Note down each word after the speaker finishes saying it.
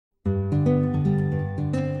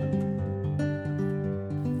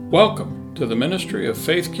Welcome to the ministry of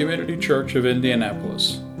Faith Community Church of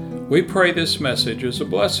Indianapolis. We pray this message is a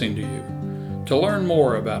blessing to you. To learn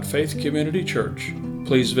more about Faith Community Church,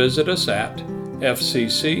 please visit us at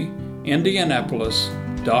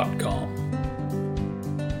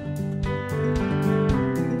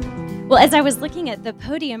fccindianapolis.com. Well, as I was looking at the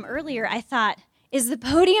podium earlier, I thought, is the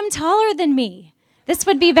podium taller than me? This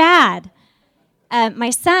would be bad. My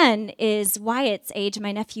son is Wyatt's age,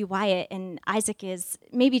 my nephew Wyatt, and Isaac is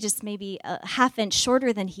maybe a half inch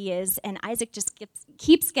shorter than he is, and Isaac just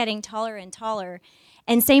keeps getting taller and taller,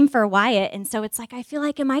 and same for Wyatt, and so it's like, I feel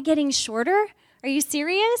like, am I getting shorter? Are you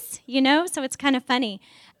serious? So it's kind of funny.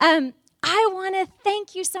 I want to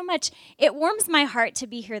thank you so much. It warms my heart to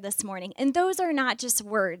be here this morning. And those are not just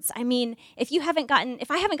words. I mean, if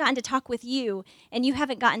I haven't gotten to talk with you and you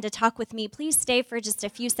haven't gotten to talk with me, please stay for just a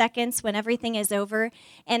few seconds when everything is over.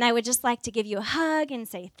 And I would just like to give you a hug and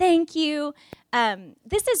say thank you.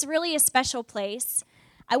 This is really a special place.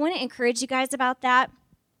 I want to encourage you guys about that.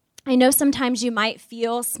 I know sometimes you might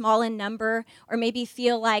feel small in number or maybe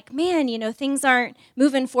feel like, man, things aren't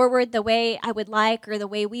moving forward the way I would like or the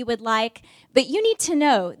way we would like. But you need to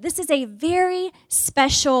know this is a very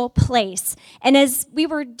special place. And as we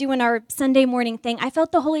were doing our Sunday morning thing, I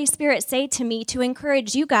felt the Holy Spirit say to me to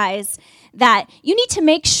encourage you guys that you need to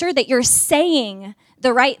make sure that you're saying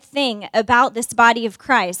the right thing about this body of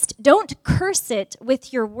Christ. Don't curse it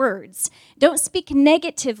with your words. Don't speak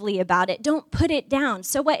negatively about it. Don't put it down.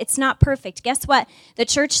 So what? It's not perfect. Guess what? The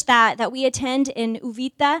church that we attend in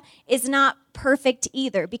Uvita is not perfect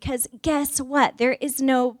either, because guess what? There is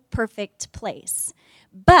no perfect place.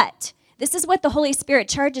 But this is what the Holy Spirit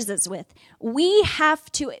charges us with. We have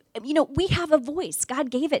a voice.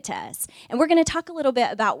 God gave it to us. And we're going to talk a little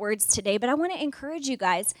bit about words today, but I want to encourage you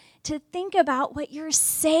guys to think about what you're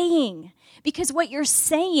saying, because what you're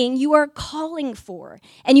saying, you are calling for,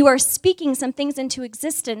 and you are speaking some things into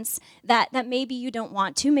existence that maybe you don't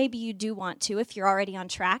want to, maybe you do want to if you're already on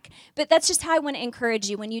track. But that's just how I want to encourage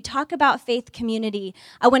you. When you talk about Faith Community,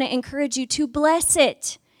 I want to encourage you to bless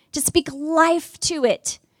it, to speak life to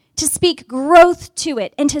it, to speak growth to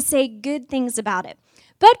it, and to say good things about it.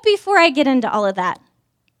 But before I get into all of that,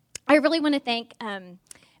 I really want to thank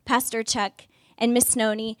Pastor Chuck and Miss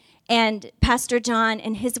Noni and Pastor John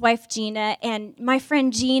and his wife Gina, and my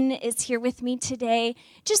friend Jean is here with me today.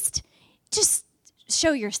 Just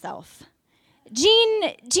show yourself.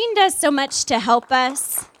 Jean does so much to help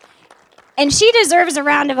us, and she deserves a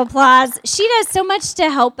round of applause. She does so much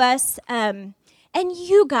to help us. And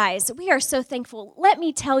you guys, we are so thankful. Let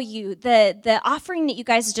me tell you, the offering that you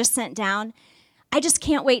guys just sent down, I just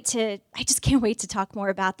can't wait to talk more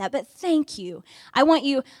about that. But thank you. I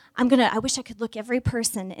wish I could look every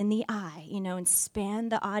person in the eye, and span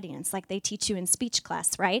the audience like they teach you in speech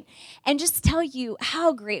class, right? And just tell you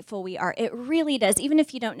how grateful we are. It really does. Even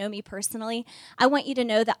if you don't know me personally, I want you to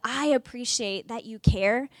know that I appreciate that you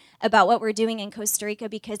care about what we're doing in Costa Rica,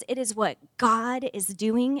 because it is what God is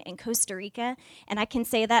doing in Costa Rica. And I can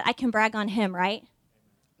say that, I can brag on him, right?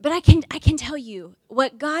 But I can tell you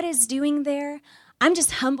what God is doing there. I'm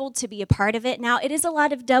just humbled to be a part of it. Now, it is a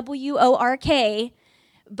lot of WORK,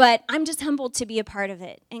 but I'm just humbled to be a part of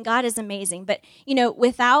it. And God is amazing. But,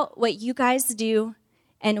 without what you guys do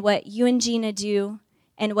and what you and Gina do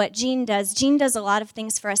and what Jean does a lot of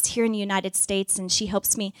things for us here in the United States, and she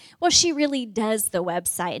helps me. Well, she really does the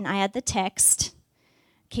website, and I add the text,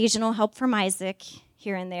 occasional help from Isaac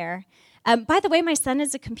here and there. By the way, my son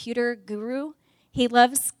is a computer guru. He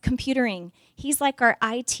loves computering. He's like our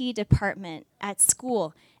IT department at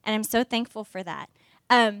school, and I'm so thankful for that.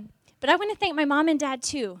 But I want to thank my mom and dad,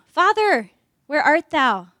 too. Father, where art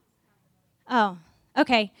thou? Oh,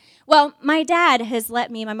 okay. Well, my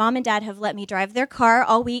mom and dad have let me drive their car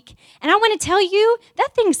all week, and I want to tell you,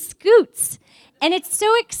 that thing scoots, and it's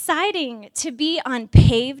so exciting to be on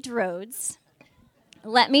paved roads.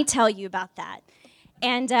 Let me tell you about that.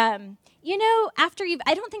 And,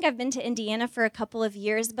 I don't think I've been to Indiana for a couple of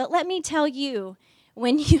years, but let me tell you,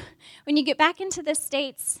 when you get back into the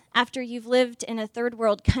States after you've lived in a third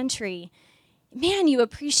world country, man, you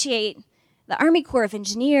appreciate the Army Corps of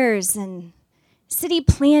Engineers and city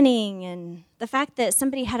planning and the fact that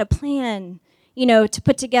somebody had a plan, to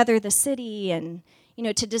put together the city and,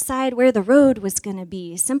 to decide where the road was going to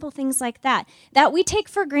be, simple things like that we take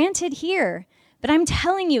for granted here. But I'm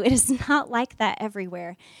telling you, it is not like that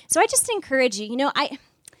everywhere. So I just encourage you,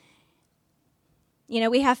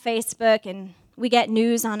 we have Facebook and we get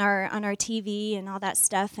news on our TV and all that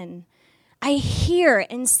stuff, and I hear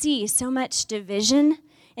and see so much division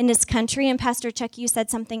in this country, and Pastor Chuck, you said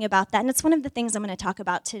something about that, and it's one of the things I'm going to talk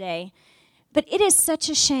about today. But it is such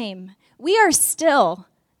a shame. We are still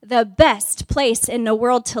the best place in the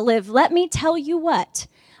world to live. Let me tell you what.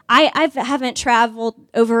 I haven't traveled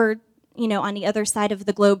over, on the other side of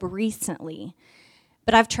the globe recently,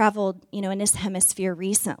 but I've traveled, in this hemisphere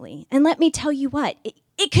recently. And let me tell you what,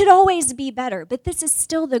 it could always be better, but this is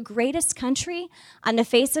still the greatest country on the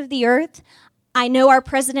face of the earth. I know our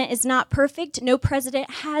president is not perfect. No president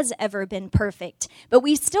has ever been perfect. But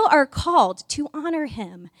we still are called to honor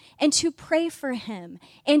him and to pray for him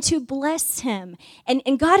and to bless him.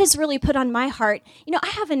 And God has really put on my heart, I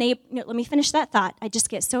have a neighbor, let me finish that thought. I just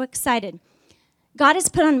get so excited. God has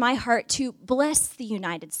put on my heart to bless the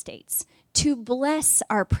United States, to bless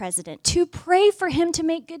our president, to pray for him to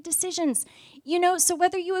make good decisions. So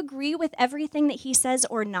whether you agree with everything that he says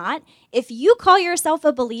or not, if you call yourself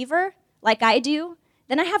a believer, like I do,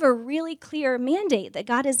 then I have a really clear mandate that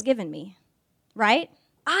God has given me, right?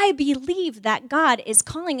 I believe that God is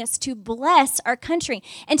calling us to bless our country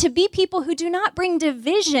and to be people who do not bring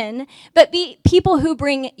division, but be people who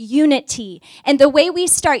bring unity. And the way we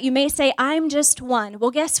start, you may say, I'm just one.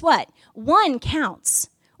 Well, guess what? One counts.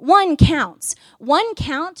 One counts. One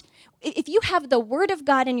count, if you have the word of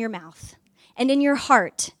God in your mouth and in your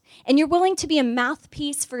heart, and you're willing to be a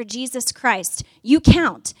mouthpiece for Jesus Christ, you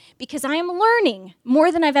count. Because I am learning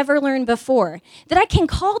more than I've ever learned before, that I can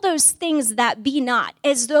call those things that be not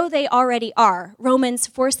as though they already are. Romans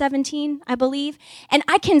 4:17, I believe. And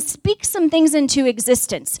I can speak some things into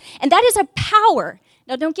existence. And that is a power.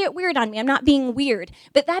 Now, don't get weird on me. I'm not being weird.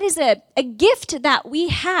 But that is a gift that we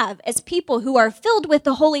have as people who are filled with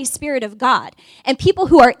the Holy Spirit of God and people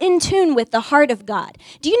who are in tune with the heart of God.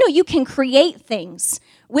 Do you know you can create things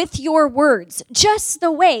with your words, just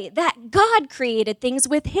the way that God created things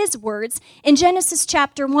with his words in Genesis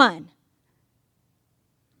chapter 1.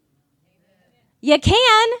 You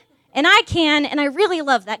can, and I can, and I really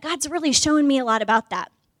love that. God's really showing me a lot about that.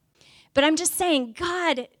 But I'm just saying,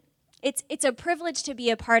 God, it's a privilege to be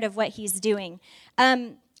a part of what he's doing.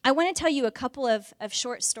 I want to tell you a couple of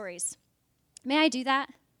short stories. May I do that?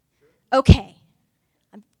 Okay.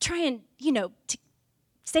 I'm trying, to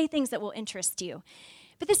say things that will interest you.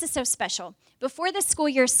 But this is so special. Before the school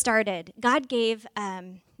year started, God gave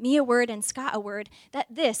me a word and Scott a word that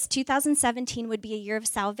this 2017 would be a year of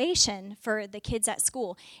salvation for the kids at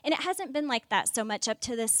school. And it hasn't been like that so much up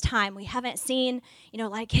to this time. We haven't seen,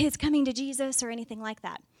 like kids coming to Jesus or anything like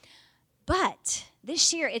that. But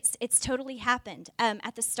this year, it's totally happened.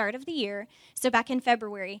 At the start of the year, so back in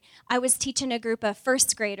February, I was teaching a group of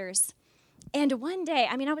first graders. And one day,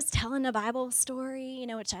 I was telling a Bible story,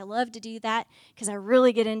 which I love to do that because I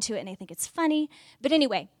really get into it and I think it's funny. But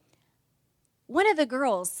anyway, one of the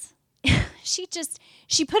girls, she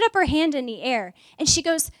put up her hand in the air and she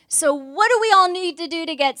goes, so what do we all need to do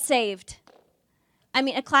to get saved?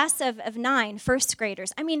 A class of 9 first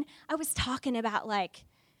graders. I was talking about like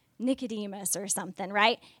Nicodemus or something,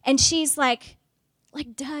 right? And she's like,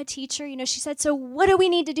 duh, teacher. She said, so what do we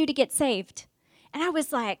need to do to get saved? And I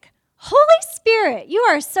was like, Holy Spirit, you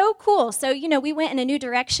are so cool. So, we went in a new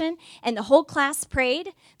direction, and the whole class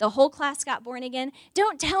prayed. The whole class got born again.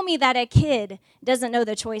 Don't tell me that a kid doesn't know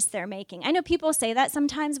the choice they're making. I know people say that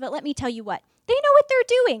sometimes, but let me tell you what. They know what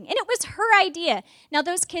they're doing, and it was her idea. Now,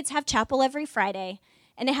 those kids have chapel every Friday,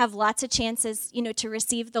 and they have lots of chances, to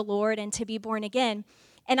receive the Lord and to be born again.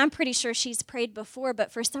 And I'm pretty sure she's prayed before,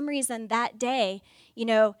 but for some reason that day,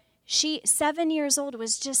 she, 7 years old,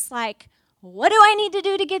 was just like, what do I need to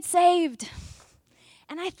do to get saved?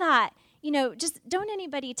 And I thought, just don't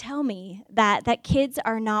anybody tell me that kids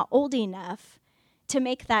are not old enough to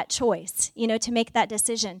make that choice, to make that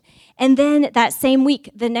decision. And then that same week,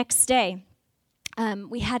 the next day,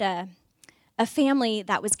 we had a family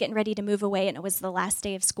that was getting ready to move away, and it was the last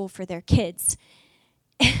day of school for their kids.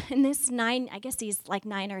 And this 9, I guess he's like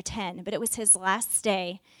 9 or 10, but it was his last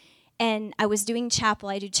day. And I was doing chapel.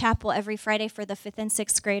 I do chapel every Friday for the 5th and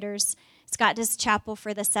 6th graders. Scott does chapel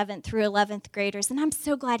for the 7th through 11th graders, and I'm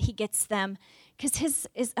so glad he gets them because his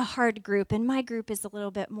is a hard group, and my group is a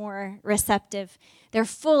little bit more receptive. They're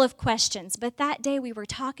full of questions, but that day we were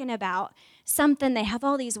talking about something. They have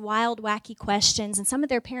all these wild, wacky questions, and some of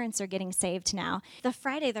their parents are getting saved now.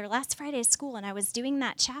 Their last Friday of school, and I was doing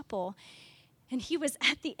that chapel, and he was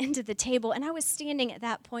at the end of the table, and I was standing at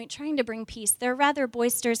that point trying to bring peace. They're a rather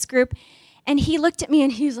boisterous group, and he looked at me,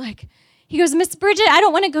 and he goes, Miss Bridget, I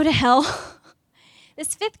don't want to go to hell.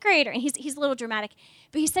 This 5th grader, and he's a little dramatic,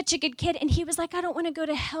 but he's such a good kid, and he was like, I don't want to go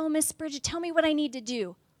to hell, Miss Bridget. Tell me what I need to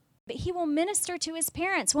do. But he will minister to his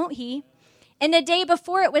parents, won't he? And the day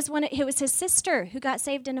before, it was his sister who got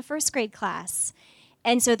saved in a 1st grade class.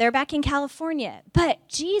 And so they're back in California. But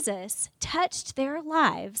Jesus touched their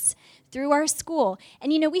lives through our school.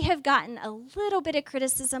 And, we have gotten a little bit of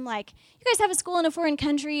criticism like, you guys have a school in a foreign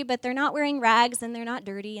country, but they're not wearing rags, and they're not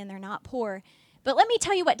dirty, and they're not poor. But let me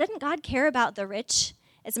tell you what, doesn't God care about the rich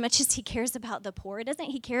as much as he cares about the poor? Doesn't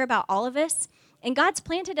he care about all of us? And God's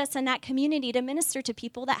planted us in that community to minister to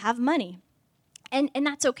people that have money. And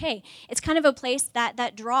that's okay. It's kind of a place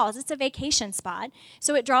that draws. It's a vacation spot.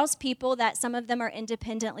 So it draws people that some of them are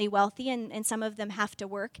independently wealthy and some of them have to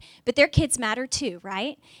work. But their kids matter too,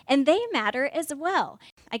 right? And they matter as well.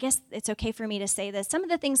 I guess it's okay for me to say this. Some of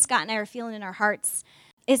the things Scott and I are feeling in our hearts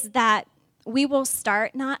is that we will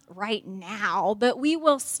start, not right now, but we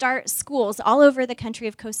will start schools all over the country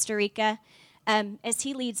of Costa Rica as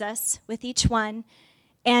he leads us with each one.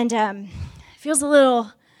 And it feels a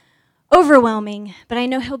little overwhelming, but I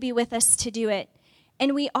know he'll be with us to do it.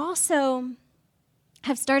 And we also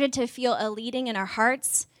have started to feel a leading in our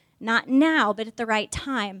hearts, not now, but at the right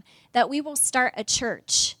time, that we will start a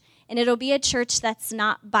church. And it'll be a church that's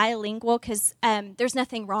not bilingual because there's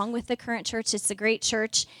nothing wrong with the current church. It's a great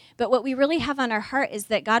church. But what we really have on our heart is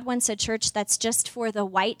that God wants a church that's just for the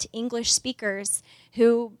white English speakers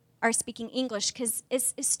who are speaking English, because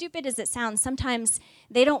as stupid as it sounds, sometimes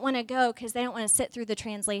they don't want to go because they don't want to sit through the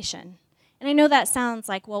translation. And I know that sounds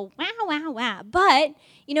like, well, wow. But,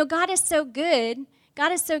 God is so good.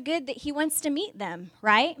 God is so good that he wants to meet them,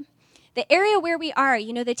 right? The area where we are,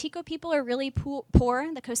 the Tico people are really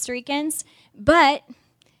poor, the Costa Ricans, but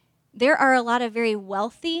there are a lot of very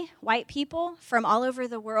wealthy white people from all over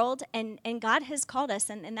the world, and God has called us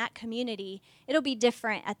in that community. It'll be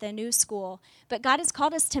different at the new school, but God has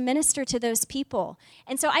called us to minister to those people.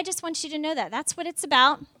 And so I just want you to know that. That's what it's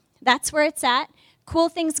about. That's where it's at. Cool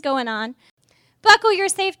things going on. Buckle your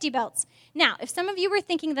safety belts. Now, if some of you were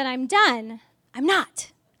thinking that I'm done, I'm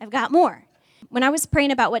not. I've got more. When I was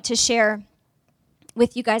praying about what to share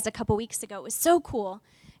with you guys a couple weeks ago, it was so cool.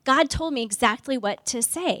 God told me exactly what to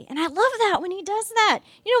say. And I love that when he does that.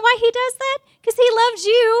 You know why he does that? Because he loves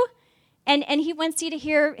you. And he wants you to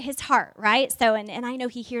hear his heart, right? So, and I know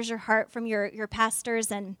he hears your heart from your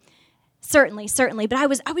pastors, and certainly. But I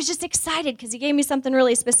was just excited because he gave me something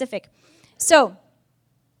really specific. So,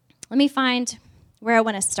 let me find where I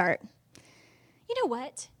want to start. You know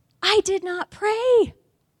what? I did not pray.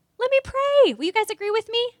 Let me pray. Will you guys agree with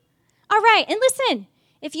me? All right. And listen,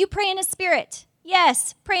 if you pray in a spirit,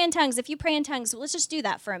 yes, pray in tongues. If you pray in tongues, let's just do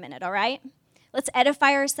that for a minute, all right? Let's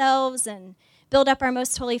edify ourselves and build up our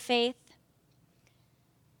most holy faith.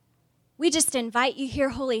 We just invite you here,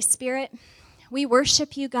 Holy Spirit. We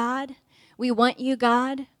worship you, God. We want you,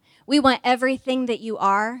 God. We want everything that you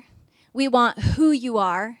are. We want who you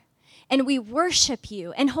are. And we worship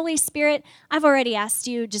you. And Holy Spirit, I've already asked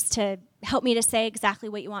you just to help me to say exactly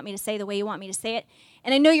what you want me to say, the way you want me to say it.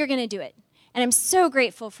 And I know you're going to do it. And I'm so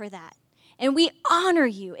grateful for that. And we honor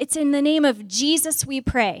you. It's in the name of Jesus we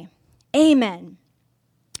pray. Amen.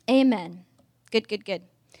 Amen. Good.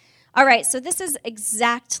 All right, so this is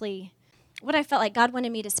exactly what I felt like God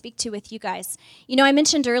wanted me to speak to with you guys. I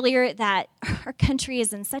mentioned earlier that our country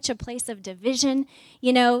is in such a place of division.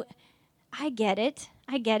 I get it.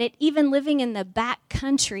 Even living in the back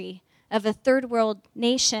country of a third world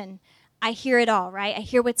nation, I hear it all, right? I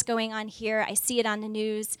hear what's going on here. I see it on the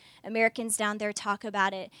news. Americans down there talk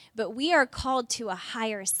about it. But we are called to a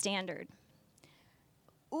higher standard.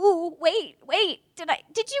 Ooh, wait.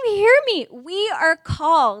 Did you hear me? We are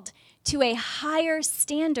called to a higher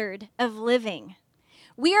standard of living.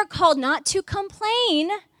 We are called not to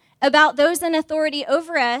complain about those in authority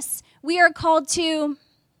over us. We are called to...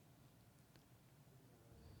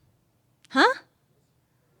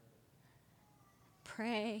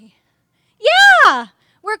 Pray. Yeah,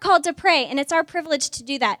 we're called to pray, and it's our privilege to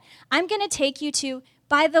do that. I'm going to take you to,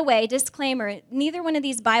 by the way, disclaimer, neither one of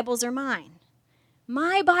these Bibles are mine.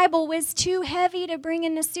 My Bible was too heavy to bring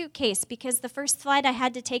in a suitcase because the first flight I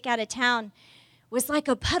had to take out of town was like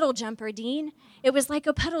a puddle jumper, Dean. It was like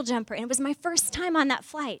a puddle jumper, and it was my first time on that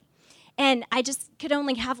flight. And I just could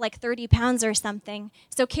only have like 30 pounds or something.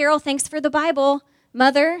 So, Carol, thanks for the Bible.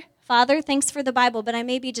 Mother, Father, thanks for the Bible, but I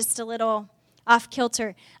may be just a little off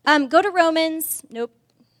kilter. Go to Romans. Nope.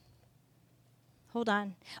 Hold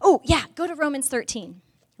on. Oh, yeah, go to Romans 13.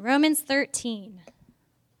 Romans 13.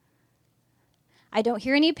 I don't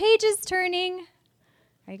hear any pages turning.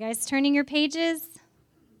 Are you guys turning your pages?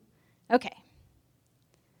 Okay.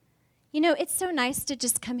 It's so nice to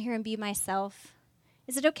just come here and be myself.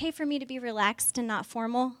 Is it okay for me to be relaxed and not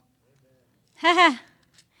formal? Haha.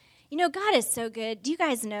 God is so good. Do you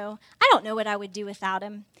guys know? I don't know what I would do without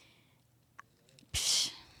him.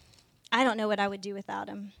 I don't know what I would do without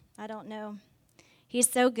him. I don't know. He's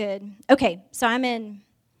so good. Okay, so I'm in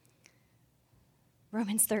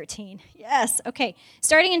Romans 13. Yes, okay.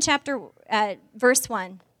 Starting in verse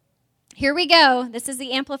 1. Here we go. This is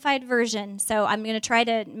the Amplified Version, so I'm going to try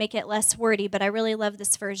to make it less wordy, but I really love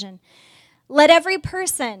this version. Let every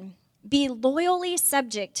person be loyally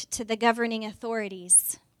subject to the governing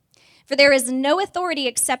authorities, for there is no authority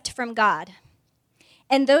except from God,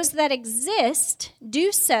 and those that exist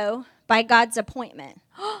do so by God's appointment.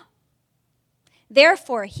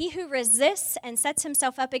 Therefore, he who resists and sets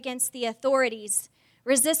himself up against the authorities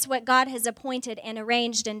resists what God has appointed and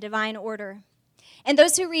arranged in divine order. And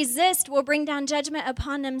those who resist will bring down judgment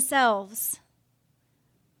upon themselves.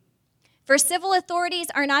 For civil authorities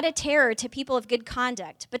are not a terror to people of good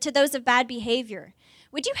conduct, but to those of bad behavior.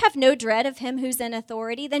 Would you have no dread of him who's in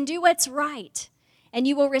authority? Then do what's right, and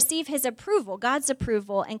you will receive his approval, God's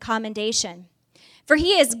approval and commendation. For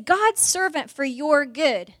he is God's servant for your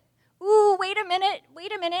good. Ooh, wait a minute.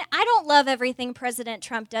 I don't love everything President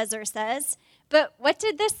Trump does or says, but what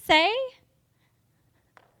did this say?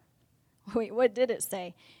 Wait, what did it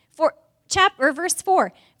say? Verse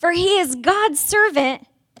 4. For he is God's servant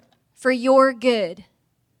for your good.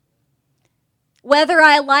 Whether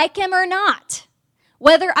I like him or not,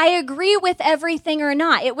 whether I agree with everything or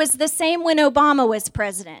not. It was the same when Obama was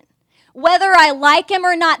president. Whether I like him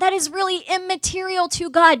or not, that is really immaterial to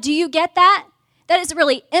God. Do you get that? That is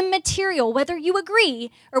really immaterial, whether you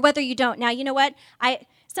agree or whether you don't. Now, you know what?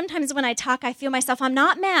 Sometimes when I talk, I feel myself, I'm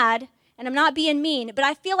not mad, and I'm not being mean, but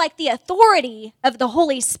I feel like the authority of the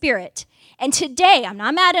Holy Spirit. And today, I'm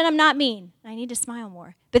not mad and I'm not mean. I need to smile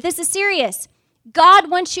more. But this is serious. God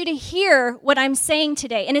wants you to hear what I'm saying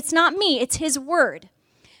today. And it's not me, it's his word.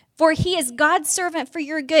 For he is God's servant for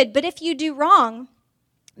your good. But if you do wrong,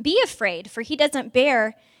 be afraid, for he doesn't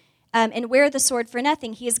bear and wear the sword for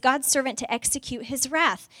nothing. He is God's servant to execute his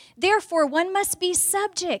wrath. Therefore, one must be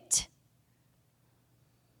subject.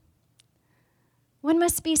 One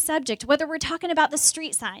must be subject, whether we're talking about the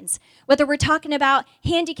street signs, whether we're talking about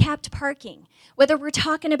handicapped parking, whether we're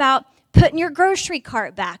talking about putting your grocery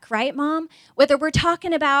cart back, right, Mom? Whether we're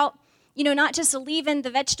talking about, not just leaving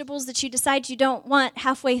the vegetables that you decide you don't want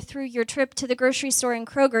halfway through your trip to the grocery store in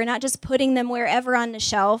Kroger, not just putting them wherever on the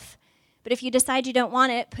shelf, but if you decide you don't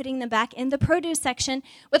want it, putting them back in the produce section.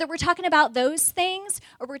 Whether we're talking about those things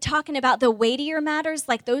or we're talking about the weightier matters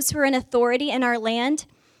like those who are in authority in our land,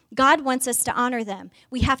 God wants us to honor them.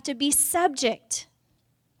 We have to be subject.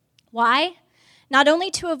 Why? Not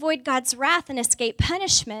only to avoid God's wrath and escape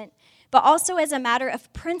punishment, but also as a matter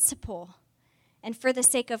of principle and for the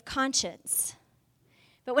sake of conscience.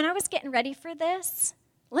 But when I was getting ready for this,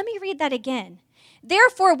 let me read that again.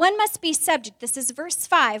 Therefore, one must be subject. This is verse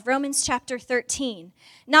 5, Romans chapter 13.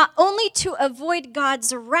 Not only to avoid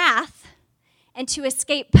God's wrath and to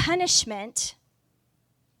escape punishment,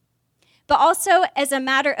 but also as a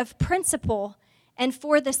matter of principle and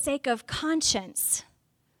for the sake of conscience.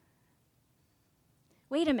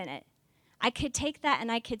 Wait a minute. I could take that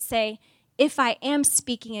and I could say, if I am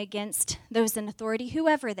speaking against those in authority,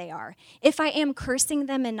 whoever they are, if I am cursing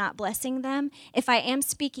them and not blessing them, if I am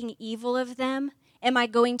speaking evil of them, am I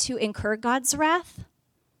going to incur God's wrath?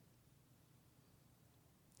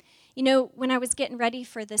 When I was getting ready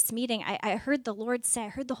for this meeting, I heard the Lord say, I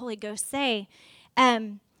heard the Holy Ghost say,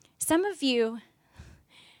 some of you,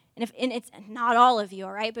 and it's not all of you,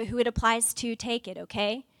 all right, but who it applies to, take it,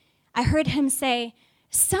 okay? I heard him say,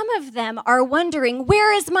 some of them are wondering,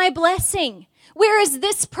 where is my blessing? Where is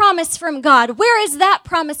this promise from God? Where is that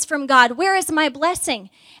promise from God? Where is my blessing?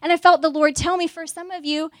 And I felt the Lord tell me, for some of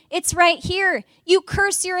you, it's right here. You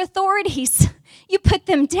curse your authorities. You put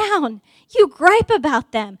them down. You gripe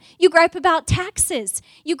about them. You gripe about taxes.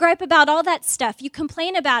 You gripe about all that stuff. You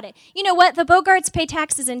complain about it. You know what? The Bogarts pay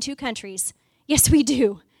taxes in 2 countries. Yes, we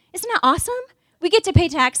do. Isn't that awesome? We get to pay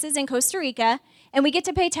taxes in Costa Rica, and we get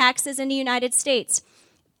to pay taxes in the United States.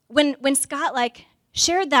 When Scott,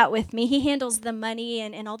 shared that with me, he handles the money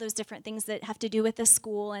and all those different things that have to do with the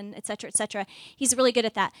school and et cetera, et cetera. He's really good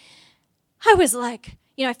at that. I was like,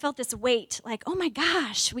 I felt this weight, oh my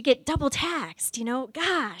gosh, we get double taxed,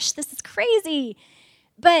 gosh, this is crazy.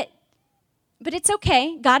 But it's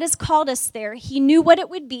okay. God has called us there. He knew what it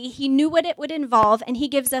would be. He knew what it would involve, and he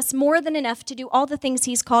gives us more than enough to do all the things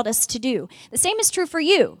he's called us to do. The same is true for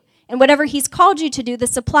you. And whatever he's called you to do, the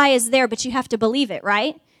supply is there, but you have to believe it,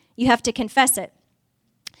 right? You have to confess it.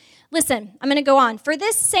 Listen, I'm going to go on. For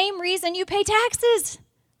this same reason, you pay taxes.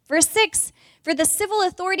 Verse 6, for the civil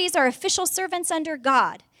authorities are official servants under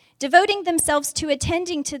God, devoting themselves to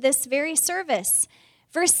attending to this very service.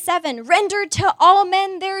 Verse 7, render to all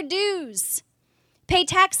men their dues. Pay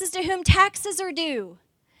taxes to whom taxes are due.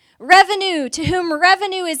 Revenue, to whom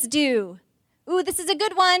revenue is due. Ooh, this is a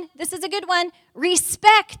good one. This is a good one.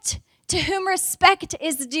 Respect, to whom respect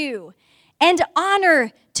is due. And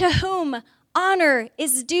honor, to whom honor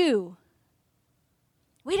is due.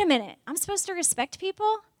 Wait a minute. I'm supposed to respect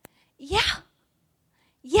people? Yeah,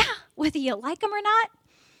 whether you like them or not,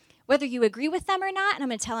 whether you agree with them or not. And I'm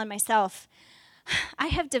going to tell on myself, I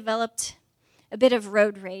have developed a bit of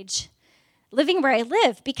road rage living where I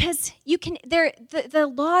live because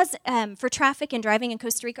the laws for traffic and driving in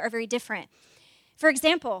Costa Rica are very different. For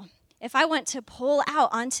example, if I want to pull out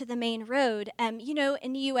onto the main road, in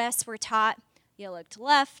the U.S. we're taught you look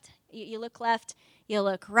left, you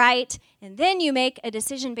look right, and then you make a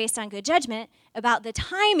decision based on good judgment about the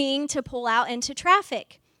timing to pull out into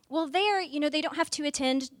traffic. Well, there, they don't have to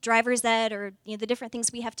attend driver's ed or the different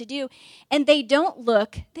things we have to do, and they don't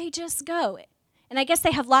look, they just go. And I guess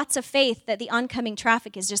they have lots of faith that the oncoming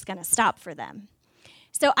traffic is just going to stop for them.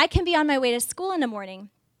 So I can be on my way to school in the morning,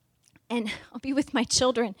 and I'll be with my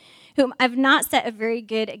children, whom I've not set a very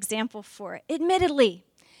good example for, admittedly.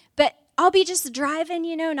 But I'll be just driving,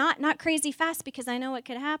 not crazy fast because I know what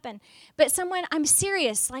could happen. But someone, I'm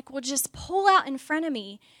serious, will just pull out in front of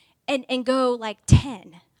me and go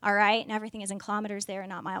 10, all right? And everything is in kilometers there and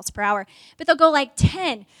not miles per hour. But they'll go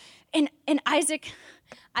 10. And Isaac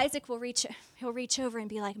will reach over and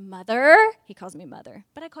be like, Mother. He calls me Mother,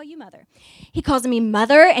 but I call you Mother. He calls me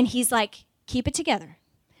Mother, and he's like, keep it together.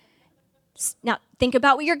 Now, think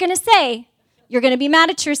about what you're going to say. You're going to be mad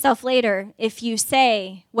at yourself later if you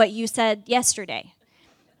say what you said yesterday.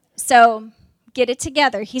 So get it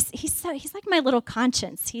together. He's like my little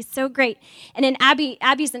conscience. He's so great. And then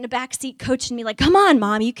Abby's in the back seat coaching me come on,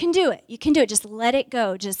 Mom, you can do it. You can do it. Just let it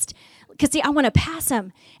go. Because, I want to pass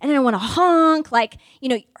him, and then I want to honk,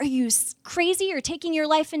 are you crazy? You're taking your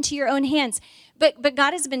life into your own hands. But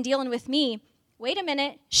God has been dealing with me. Wait a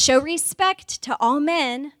minute. Show respect to all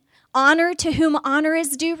men. Honor to whom honor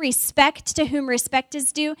is due. Respect to whom respect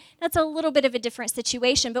is due. That's a little bit of a different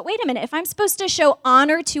situation. But wait a minute. If I'm supposed to show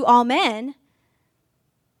honor to all men,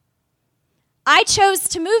 I chose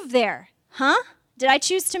to move there. Huh? Did I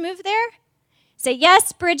choose to move there? Say,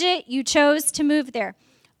 yes, Bridget, you chose to move there.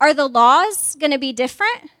 Are the laws going to be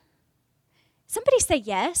different? Somebody say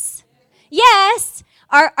yes. Yes.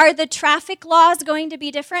 Are the traffic laws going to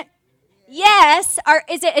be different? Yes.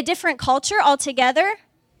 Is it a different culture altogether?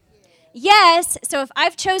 Yes. So if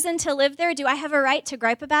I've chosen to live there, do I have a right to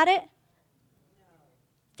gripe about it?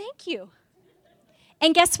 Thank you.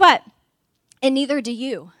 And guess what? And neither do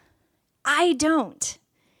you. I don't.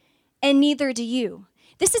 And neither do you.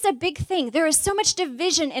 This is a big thing. There is so much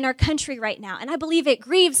division in our country right now, and I believe it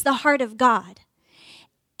grieves the heart of God.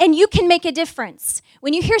 And you can make a difference.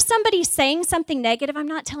 When you hear somebody saying something negative, I'm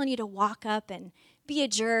not telling you to walk up and be a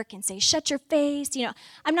jerk and say, shut your face.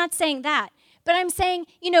 I'm not saying that. But I'm saying,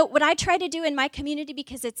 what I try to do in my community,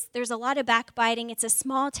 because there's a lot of backbiting, it's a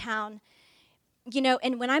small town,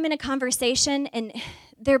 and when I'm in a conversation and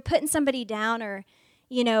they're putting somebody down or,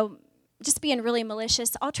 just being really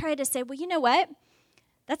malicious, I'll try to say, well, you know what?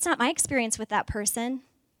 That's not my experience with that person.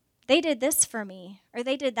 They did this for me, or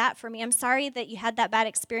they did that for me. I'm sorry that you had that bad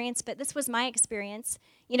experience, but this was my experience.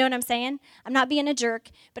 You know what I'm saying? I'm not being a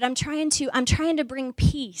jerk, but I'm trying to bring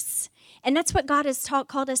peace. And that's what God has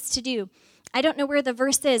called us to do. I don't know where the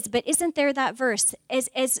verse is, but isn't there that verse?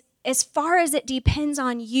 As far as it depends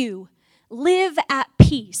on you, live at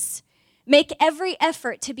peace. Make every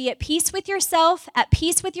effort to be at peace with yourself, at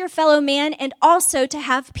peace with your fellow man, and also to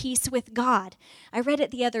have peace with God. I read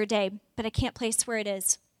it the other day, but I can't place where it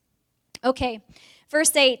is. Okay,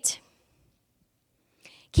 verse 8.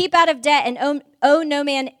 Keep out of debt and owe no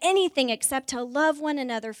man anything except to love one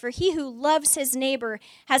another, for he who loves his neighbor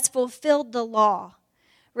has fulfilled the law,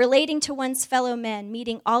 relating to one's fellow men,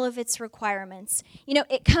 meeting all of its requirements.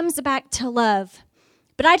 It comes back to love.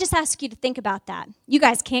 But I just ask you to think about that. You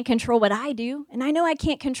guys can't control what I do, and I know I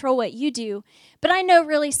can't control what you do, but I know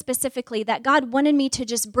really specifically that God wanted me to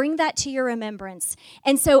just bring that to your remembrance.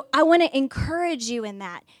 And so I want to encourage you in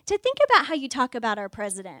that, to think about how you talk about our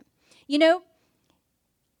president.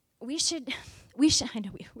 We should, I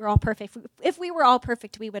know we're all perfect. If we were all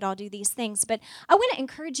perfect, we would all do these things. But I want to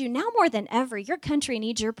encourage you now more than ever, your country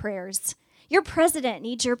needs your prayers. Your president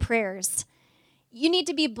needs your prayers. You need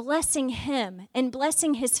to be blessing him and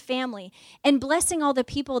blessing his family and blessing all the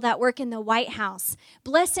people that work in the White House,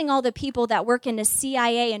 blessing all the people that work in the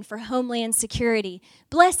CIA and for Homeland Security,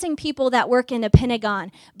 blessing people that work in the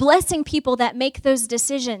Pentagon, blessing people that make those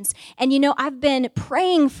decisions. And I've been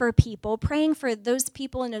praying for those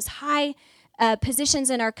people in those high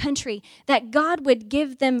positions in our country, that God would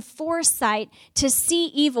give them foresight to see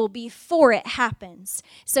evil before it happens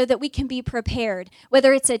so that we can be prepared,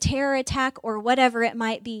 whether it's a terror attack or whatever it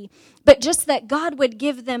might be. But just that God would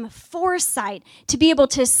give them foresight to be able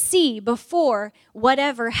to see before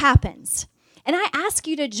whatever happens. And I ask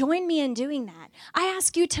you to join me in doing that. I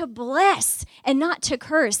ask you to bless and not to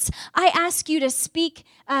curse. I ask you to speak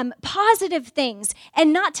positive things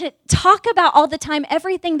and not to talk about all the time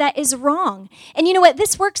everything that is wrong. And you know what?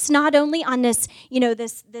 This works not only on this,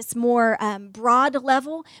 this more broad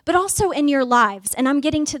level, but also in your lives. And I'm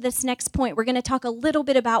getting to this next point. We're going to talk a little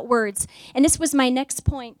bit about words. And this was my next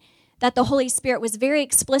point that the Holy Spirit was very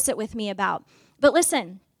explicit with me about. But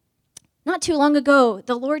listen. Not too long ago,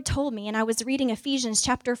 the Lord told me, and I was reading Ephesians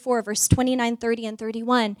chapter 4, verse 29, 30, and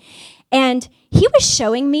 31, and he was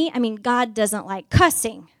showing me, God doesn't like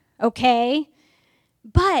cussing, okay?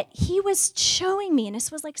 But he was showing me, and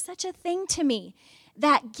this was like such a thing to me,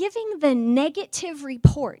 that giving the negative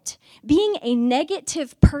report, being a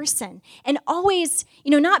negative person, and always,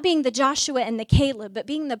 not being the Joshua and the Caleb, but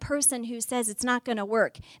being the person who says it's not going to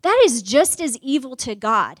work, that is just as evil to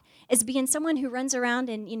God as being someone who runs around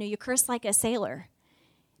and, you curse like a sailor.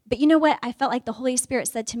 But you know what? I felt like the Holy Spirit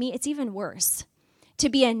said to me, it's even worse. To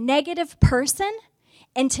be a negative person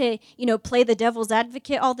and to, play the devil's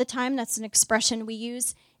advocate all the time, that's an expression we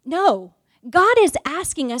use. No. God is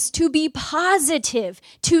asking us to be positive,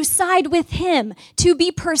 to side with him, to be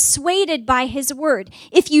persuaded by his word.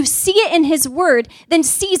 If you see it in his word, then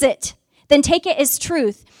seize it. Then take it as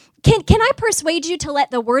truth. Can I persuade you to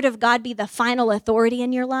let the word of God be the final authority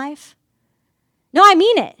in your life? No, I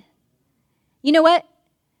mean it. You know what?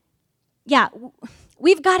 Yeah,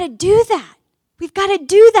 we've got to do that. We've got to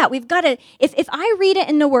do that. We've got to, if I read it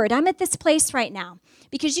in the word, I'm at this place right now.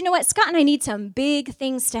 Because you know what? Scott and I need some big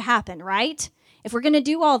things to happen, right? If we're going to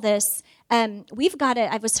do all this, we've got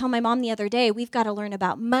to, I was telling my mom the other day, we've got to learn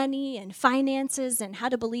about money and finances and how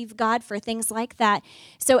to believe God for things like that.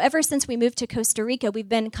 So ever since we moved to Costa Rica, we've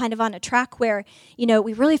been kind of on a track where,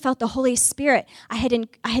 we really felt the Holy Spirit. I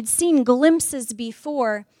had seen glimpses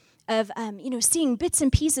before of, seeing bits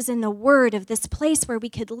and pieces in the Word of this place where we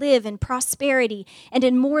could live in prosperity and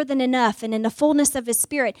in more than enough and in the fullness of His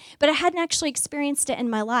Spirit. But I hadn't actually experienced it in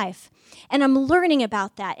my life. And I'm learning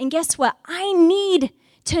about that. And guess what? I need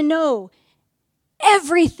to know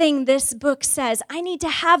everything this book says. I need to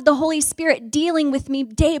have the Holy Spirit dealing with me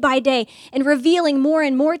day by day and revealing more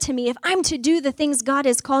and more to me if I'm to do the things God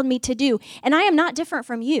has called me to do. And I am not different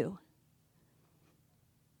from you.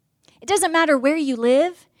 It doesn't matter where you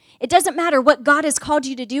live. It doesn't matter what God has called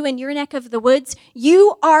you to do in your neck of the woods.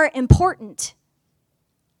 You are important.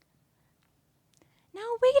 Now,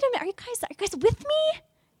 wait a minute. Are you guys with me?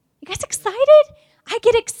 You guys excited? I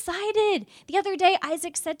get excited. The other day,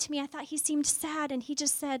 Isaac said to me, I thought he seemed sad, and he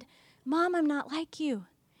just said, Mom, I'm not like you.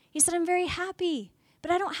 He said, I'm very happy,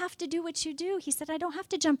 but I don't have to do what you do. He said, I don't have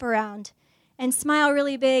to jump around and smile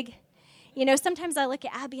really big. Sometimes I look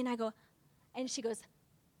at Abby and I go, and she goes,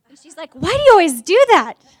 and she's like, why do you always do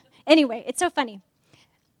that? Anyway, it's so funny.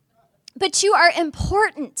 But you are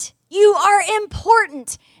important. You are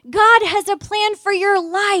important. God has a plan for your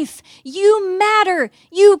life. You matter.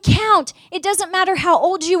 You count. It doesn't matter how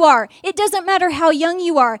old you are. It doesn't matter how young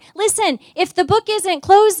you are. Listen, if the book isn't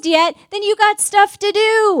closed yet, then you got stuff to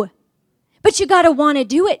do. But you got to want to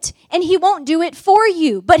do it. And he won't do it for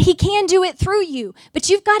you, but he can do it through you. But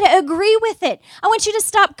you've got to agree with it. I want you to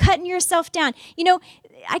stop cutting yourself down.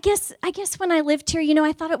 I guess when I lived here,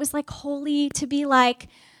 I thought it was like holy to be like,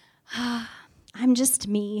 I'm just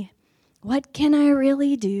me. What can I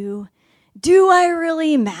really do? Do I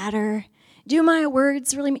really matter? Do my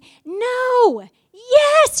words really matter? No.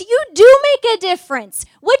 Yes, you do make a difference.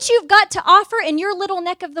 What you've got to offer in your little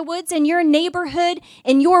neck of the woods, in your neighborhood,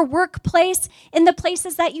 in your workplace, in the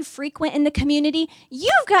places that you frequent in the community,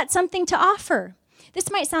 you've got something to offer.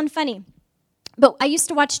 This might sound funny, but I used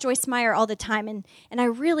to watch Joyce Meyer all the time, and I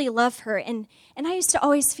really love her. And I used to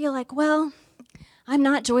always feel like, well, I'm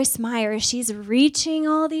not Joyce Meyer. She's reaching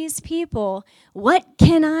all these people. What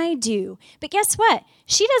can I do? But guess what?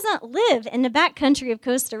 She doesn't live in the backcountry of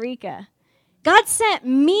Costa Rica. God sent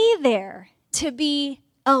me there to be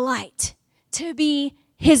a light, to be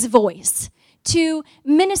his voice, to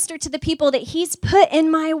minister to the people that he's put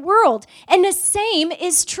in my world. And the same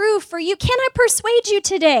is true for you. Can I persuade you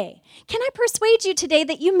today? Can I persuade you today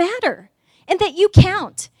that you matter and that you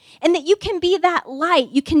count and that you can be that light?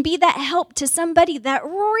 You can be that help to somebody that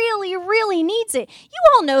really, really needs it. You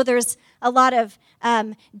all know there's a lot of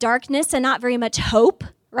darkness and not very much hope,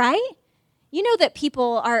 right? You know that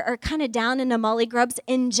people are kind of down in the molly grubs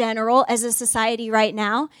in general as a society right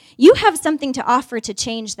now. You have something to offer to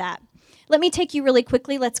change that. Let me take you really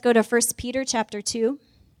quickly. Let's go to 1 Peter chapter 2.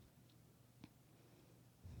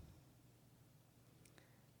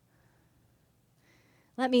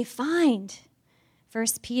 Let me find 1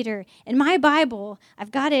 Peter. In my Bible,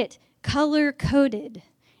 I've got it color-coded,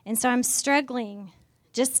 and so I'm struggling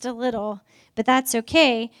just a little, but that's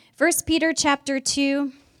okay. 1 Peter chapter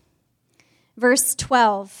 2, verse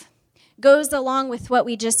 12 goes along with what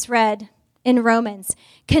we just read in Romans.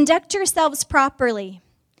 Conduct yourselves properly,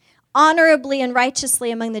 honorably and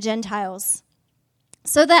righteously among the Gentiles,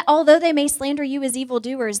 so that although they may slander you as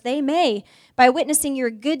evildoers, they may, by witnessing your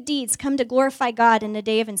good deeds, come to glorify God in the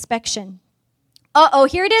day of inspection.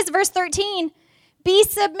 Here it is, verse 13. Be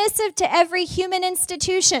submissive to every human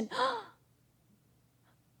institution.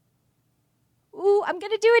 Ooh, I'm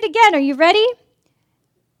going to do it again. Are you ready?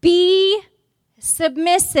 Be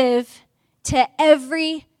submissive to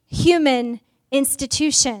every human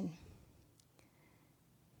institution.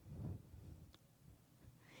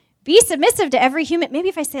 Be submissive to every human, maybe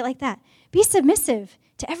if I say it like that. Be submissive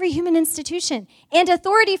to every human institution and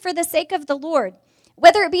authority for the sake of the Lord,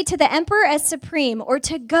 whether it be to the emperor as supreme or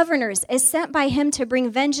to governors as sent by him to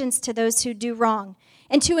bring vengeance to those who do wrong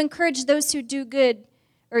and to encourage those who do good,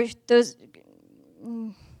 or to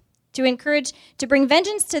bring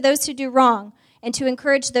vengeance to those who do wrong and to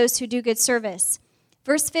encourage those who do good service.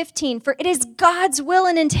 Verse 15, for it is God's will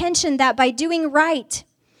and intention that by doing right,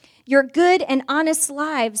 your good and honest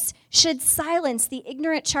lives should silence the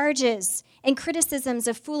ignorant charges and criticisms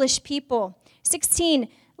of foolish people. 16,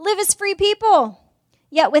 live as free people,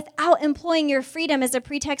 yet without employing your freedom as a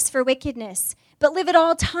pretext for wickedness, but live at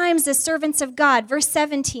all times as servants of God. Verse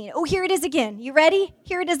 17, here it is again. You ready?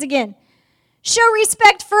 Here it is again. Show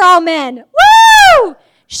respect for all men. Woo!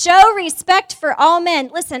 Show respect for all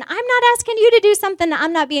men. Listen, I'm not asking you to do something that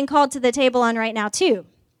I'm not being called to the table on right now, too.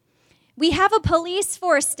 We have a police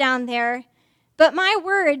force down there, but my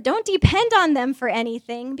word, don't depend on them for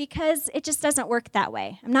anything because it just doesn't work that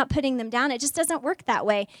way. I'm not putting them down. It just doesn't work that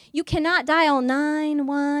way. You cannot dial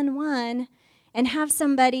 911 and have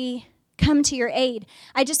somebody come to your aid.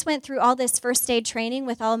 I just went through all this first aid training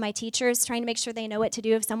with all of my teachers, trying to make sure they know what to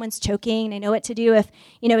do if someone's choking. They know what to do if,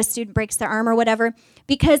 a student breaks their arm or whatever,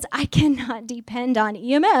 because I cannot depend on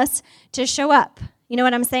EMS to show up. You know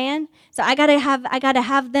what I'm saying? So I gotta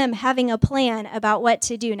have them having a plan about what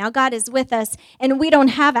to do. Now God is with us, and we don't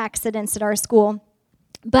have accidents at our school,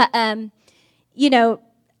 but I'm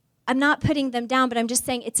not putting them down, but I'm just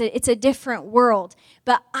saying it's a different world.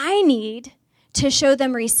 But I need to show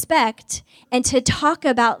them respect and to talk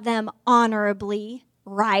about them honorably,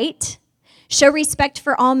 right? Show respect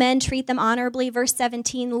for all men, treat them honorably. Verse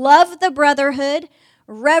 17, love the brotherhood,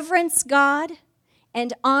 reverence God,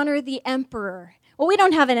 and honor the emperor. Well, we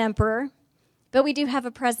don't have an emperor, but we do have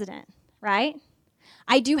a president, right?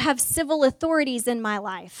 I do have civil authorities in my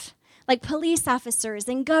life, like police officers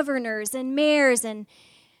and governors and mayors and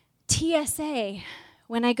TSA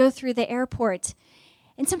when I go through the airport.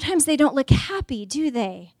 And sometimes they don't look happy, do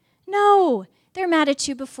they? No, they're mad at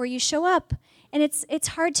you before you show up. And it's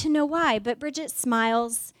hard to know why, but Bridget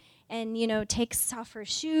smiles and, takes off her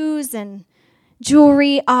shoes and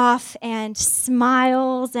jewelry off and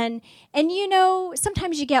smiles. And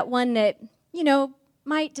sometimes you get one that,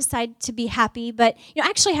 might decide to be happy. But, I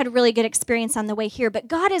actually had a really good experience on the way here. But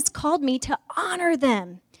God has called me to honor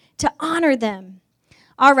them,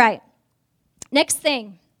 All right. Next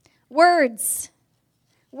thing, words.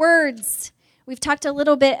 Words. We've talked a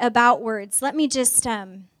little bit about words. Let me just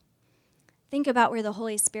think about where the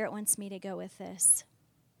Holy Spirit wants me to go with this.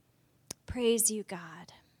 Praise you,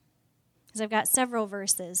 God. Because I've got several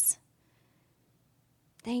verses.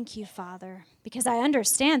 Thank you, Father, because I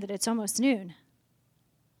understand that it's almost noon.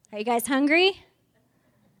 Are you guys hungry?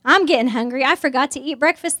 I'm getting hungry. I forgot to eat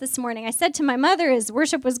breakfast this morning. I said to my mother as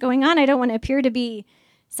worship was going on, I don't want to appear to be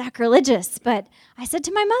sacrilegious, but I said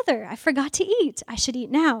to my mother, I forgot to eat. I should eat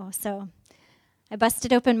now. So I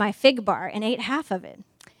busted open my fig bar and ate half of it.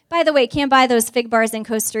 By the way, can't buy those fig bars in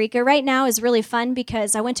Costa Rica. Right now is really fun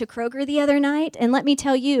because I went to Kroger the other night, and let me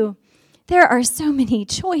tell you, there are so many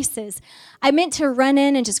choices. I meant to run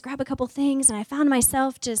in and just grab a couple things, and I found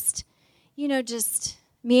myself just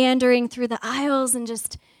meandering through the aisles and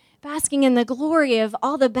just basking in the glory of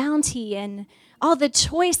all the bounty and all the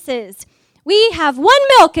choices. We have one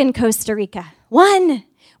milk in Costa Rica. One.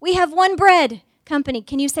 We have one bread company.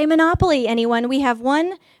 Can you say monopoly, anyone? We have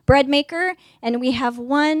one bread maker, and we have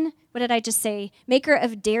one, what did I just say, maker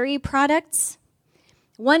of dairy products.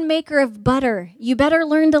 one maker of butter. You better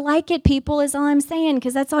learn to like it, people, is all I'm saying,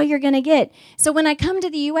 because that's all you're going to get. So when I come to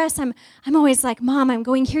the U.S., I'm always like, Mom, I'm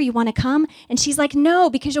going here. You want to come? And she's like, no,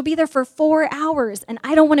 because you'll be there for 4 hours, and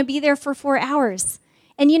I don't want to be there for 4 hours.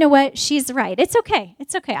 And you know what? She's right. It's okay.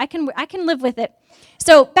 It's okay. I can live with it.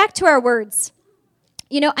 So back to our words.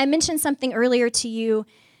 You know, I mentioned something earlier to you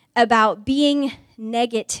about being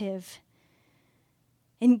negative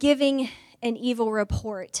and giving an evil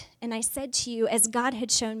report. And I said to you, as God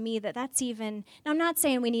had shown me, that's even, now I'm not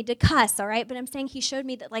saying we need to cuss, all right? But I'm saying he showed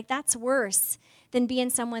me that, like, that's worse than being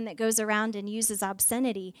someone that goes around and uses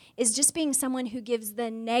obscenity, is just being someone who gives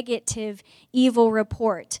the negative evil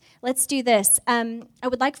report. Let's do this. I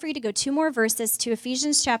would like for you to go 2 more verses to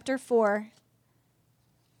Ephesians chapter 4.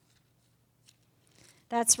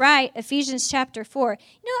 That's right, Ephesians chapter 4.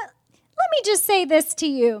 You know what? Let me just say this to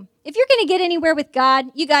you. If you're going to get anywhere with God,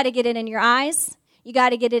 you got to get it in your eyes, you got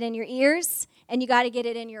to get it in your ears, and you got to get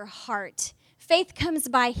it in your heart. Faith comes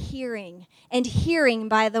by hearing, and hearing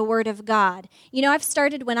by the word of God. You know,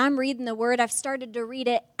 when I'm reading the word, I've started to read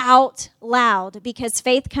it out loud, because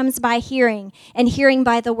faith comes by hearing, and hearing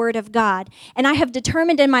by the word of God. And I have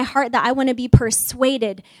determined in my heart that I want to be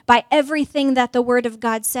persuaded by everything that the word of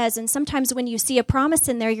God says. And sometimes when you see a promise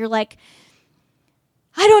in there, you're like,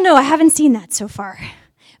 I don't know, I haven't seen that so far.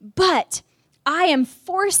 But I am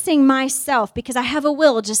forcing myself, because I have a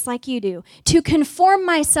will just like you do, to conform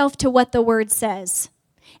myself to what the word says.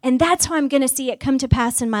 And that's how I'm going to see it come to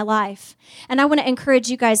pass in my life. And I want to encourage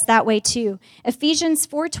you guys that way too. Ephesians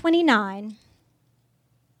 4:29.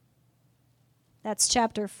 That's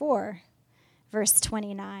chapter 4, verse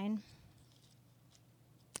 29.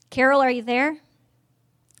 Carol, are you there?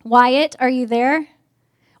 Wyatt, are you there?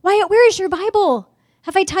 Wyatt, where is your Bible?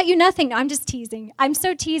 Have I taught you nothing? No, I'm just teasing. I'm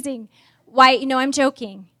so teasing. Wyatt, you know, I'm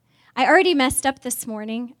joking. I already messed up this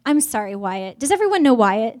morning. I'm sorry, Wyatt. Does everyone know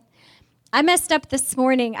Wyatt? I messed up this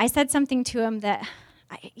morning. I said something to him that,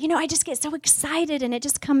 I just get so excited and it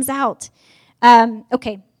just comes out.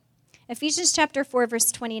 Okay. Ephesians chapter 4,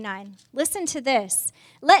 verse 29. Listen to this.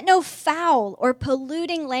 Let no foul or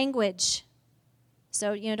polluting language,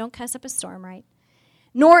 so, don't cuss up a storm, right?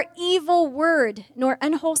 Nor evil word, nor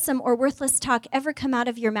unwholesome or worthless talk ever come out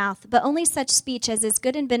of your mouth, but only such speech as is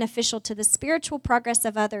good and beneficial to the spiritual progress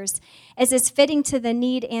of others, as is fitting to the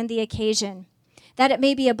need and the occasion, that it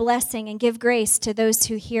may be a blessing and give grace to those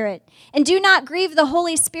who hear it. And do not grieve the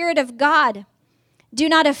Holy Spirit of God. Do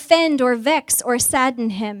not offend or vex or sadden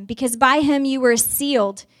him, because by him you were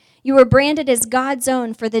sealed. You were branded as God's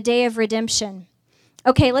own for the day of redemption.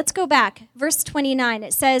 Okay, let's go back. Verse 29,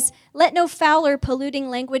 it says, let no foul or polluting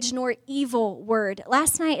language nor evil word.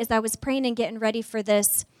 Last night as I was praying and getting ready for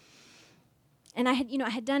this, and I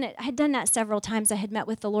had done that several times. I had met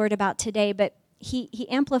with the Lord about today, but he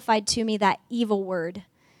amplified to me that evil word.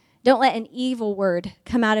 Don't let an evil word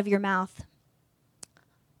come out of your mouth.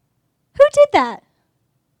 Who did that?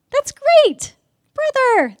 That's great.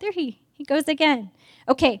 Brother, there he goes again.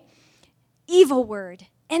 Okay, evil word.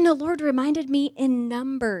 And the Lord reminded me in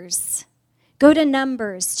Numbers. Go to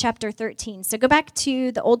Numbers chapter 13. So go back to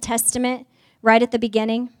the Old Testament right at the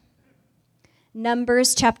beginning.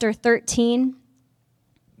 Numbers chapter 13.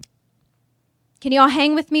 Can you all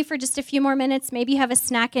hang with me for just a few more minutes? Maybe you have a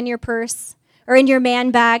snack in your purse or in your man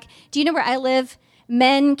bag. Do you know where I live?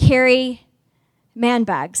 Men carry man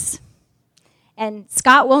bags. And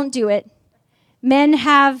Scott won't do it. Do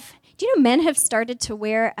you know men have started to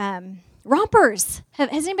wear rompers?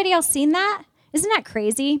 Has anybody else seen that? Isn't that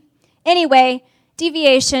crazy? Anyway,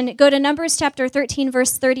 deviation. Go to Numbers chapter 13,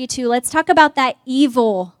 verse 32. Let's talk about that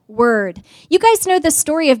evil word. You guys know the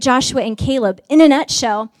story of Joshua and Caleb. In a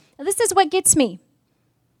nutshell, this is what gets me.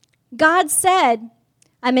 God said,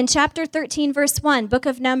 I'm in chapter 13, verse 1, book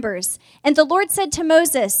of Numbers. And the Lord said to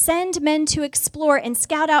Moses, send men to explore and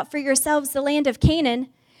scout out for yourselves the land of Canaan,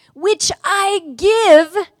 which I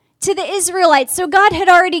give to the Israelites. So God had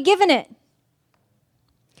already given it.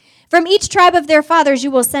 From each tribe of their fathers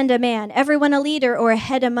you will send a man, everyone a leader or a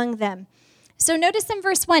head among them. So notice in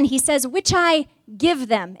verse 1, he says, which I give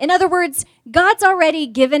them. In other words, God's already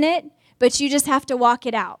given it, but you just have to walk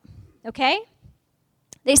it out, okay?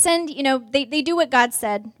 They send, they do what God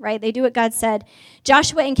said, right? They do what God said.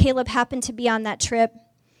 Joshua and Caleb happened to be on that trip.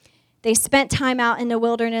 They spent time out in the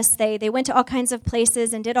wilderness. They went to all kinds of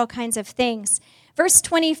places and did all kinds of things. Verse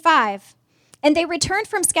 25, and they returned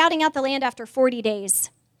from scouting out the land after 40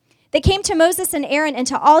 days. They came to Moses and Aaron and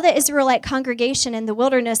to all the Israelite congregation in the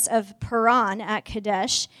wilderness of Paran at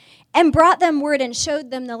Kadesh and brought them word and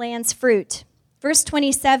showed them the land's fruit. Verse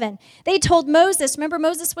 27, they told Moses, remember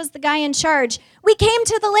Moses was the guy in charge, we came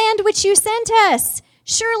to the land which you sent us.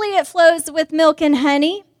 Surely it flows with milk and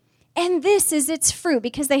honey. And this is its fruit,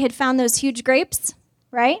 because they had found those huge grapes,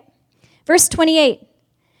 right? Verse 28,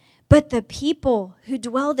 but the people who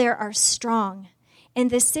dwell there are strong, and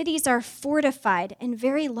the cities are fortified and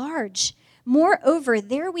very large. Moreover,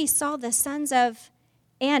 there we saw the sons of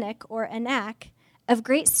Anak, of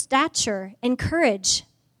great stature and courage.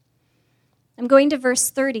 I'm going to verse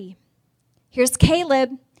 30. Here's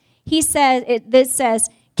Caleb. This says,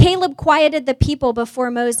 Caleb quieted the people before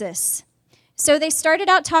Moses. So they started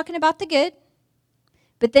out talking about the good,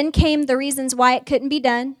 but then came the reasons why it couldn't be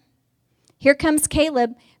done. Here comes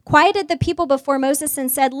Caleb, quieted the people before Moses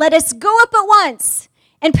and said, let us go up at once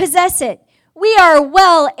and possess it. We are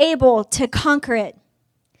well able to conquer it.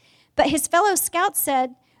 But his fellow scouts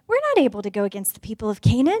said, we're not able to go against the people of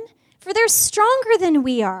Canaan, for they're stronger than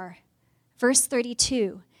we are. Verse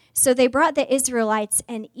 32, so they brought the Israelites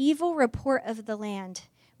an evil report of the land,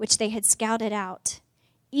 which they had scouted out.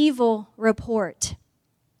 Evil report.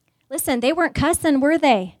 Listen, they weren't cussing, were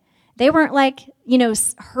they? They weren't like,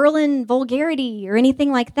 hurling vulgarity or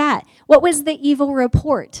anything like that. What was the evil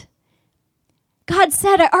report? God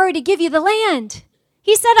said, I already give you the land.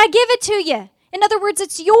 He said, I give it to you. In other words,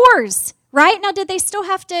 it's yours, right? Now, did they still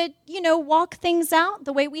have to, walk things out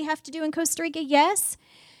the way we have to do in Costa Rica? Yes.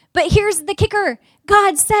 But here's the kicker.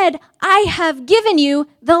 God said, I have given you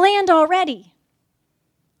the land already.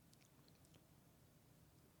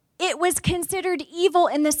 It was considered evil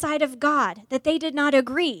in the sight of God that they did not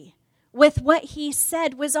agree with what he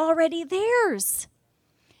said was already theirs.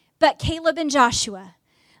 But Caleb and Joshua,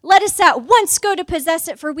 let us at once go to possess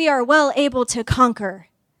it, for we are well able to conquer.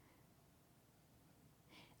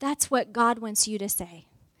 That's what God wants you to say.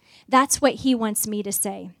 That's what he wants me to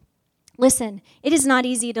say. Listen, it is not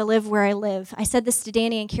easy to live where I live. I said this to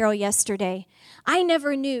Danny and Carol yesterday. I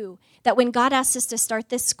never knew that when God asked us to start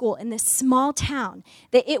this school in this small town,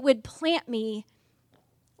 that it would plant me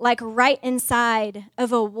like right inside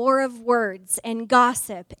of a war of words and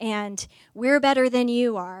gossip and we're better than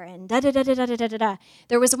you are and da-da-da-da-da-da-da-da.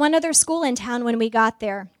 There was one other school in town when we got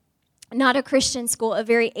there, not a Christian school, a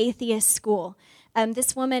very atheist school.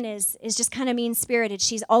 This woman is just kind of mean-spirited.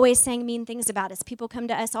 She's always saying mean things about us. People come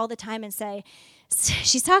to us all the time and say,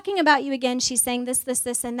 she's talking about you again. She's saying this,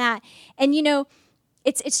 and that. And,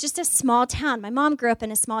 it's just a small town. My mom grew up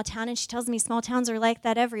in a small town, and she tells me small towns are like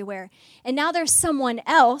that everywhere. And now there's someone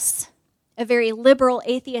else, a very liberal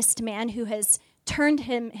atheist man who has turned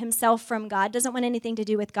himself from God, doesn't want anything to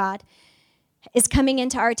do with God, is coming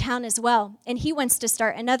into our town as well. And he wants to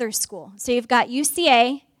start another school. So you've got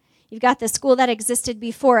UCA, you've got the school that existed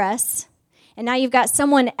before us, and now you've got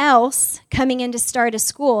someone else coming in to start a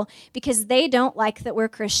school because they don't like that we're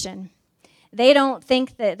Christian. They don't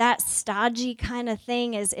think that stodgy kind of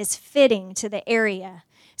thing is fitting to the area.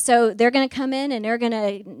 So they're going to come in and they're going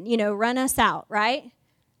to, run us out, right?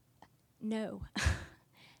 No.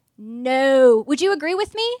 No. Would you agree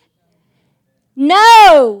with me?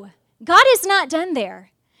 No. God is not done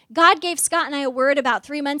there. God gave Scott and I a word about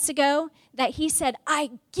 3 months ago that he said,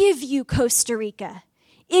 I give you Costa Rica.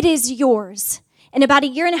 It is yours. And about a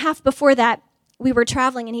year and a half before that, we were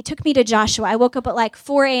traveling and he took me to Joshua. I woke up at like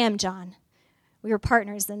 4 a.m., John. We were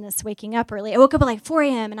partners in this waking up early. I woke up at like 4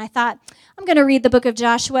 a.m. and I thought, I'm going to read the book of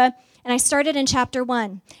Joshua. And I started in chapter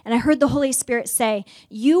 1. And I heard the Holy Spirit say,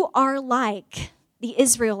 you are like the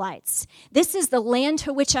Israelites. This is the land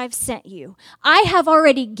to which I've sent you. I have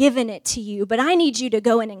already given it to you, but I need you to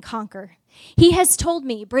go in and conquer. He has told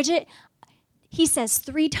me, Bridget, he says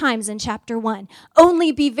 3 times in chapter 1,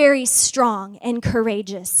 only be very strong and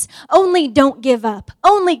courageous. Only don't give up.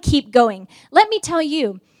 Only keep going. Let me tell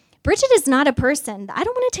you, Bridget is not a person. I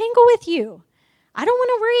don't want to tangle with you. I don't want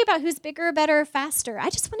to worry about who's bigger, better, or faster.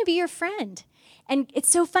 I just want to be your friend. And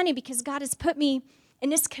it's so funny because God has put me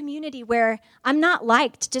in this community where I'm not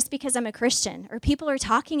liked just because I'm a Christian, or people are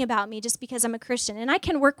talking about me just because I'm a Christian, and I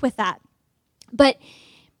can work with that. But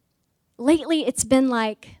lately it's been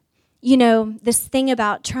like, this thing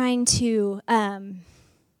about trying to,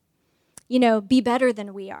 be better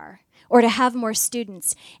than we are, or to have more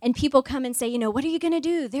students. And people come and say, what are you going to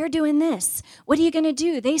do? They're doing this. What are you going to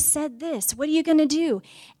do? They said this. What are you going to do?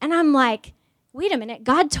 And I'm like, wait a minute.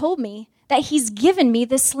 God told me that he's given me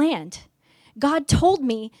this land. God told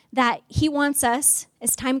me that he wants us,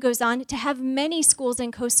 as time goes on, to have many schools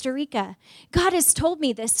in Costa Rica. God has told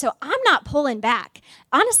me this, so I'm not pulling back.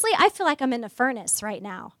 Honestly, I feel like I'm in a furnace right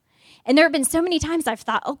now. And there have been so many times I've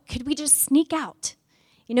thought, could we just sneak out?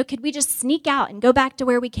 Could we just sneak out and go back to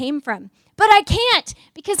where we came from? But I can't,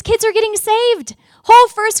 because kids are getting saved. Whole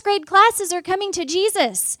first grade classes are coming to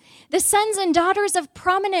Jesus. The sons and daughters of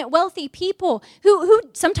prominent, wealthy people who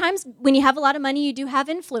sometimes, when you have a lot of money, you do have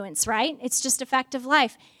influence, right? It's just a fact of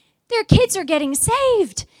life. Their kids are getting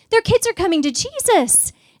saved. Their kids are coming to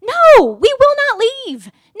Jesus. No, we will not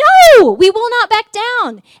leave. No, we will not back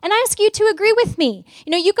down. And I ask you to agree with me.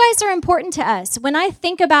 You guys are important to us. When I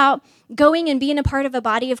think about going and being a part of a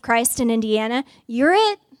body of Christ in Indiana, you're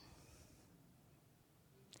it.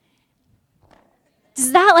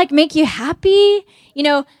 Does that make you happy?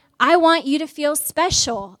 I want you to feel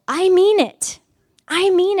special. I mean it. I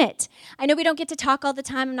mean it. I know we don't get to talk all the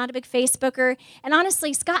time. I'm not a big Facebooker. And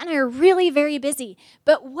honestly, Scott and I are really very busy.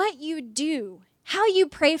 But what you do, how you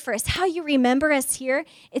pray for us, how you remember us here,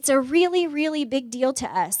 it's a really, really big deal to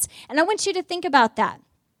us. And I want you to think about that.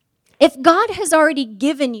 If God has already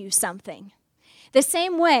given you something, the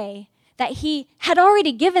same way that he had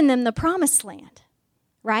already given them the promised land,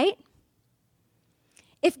 right?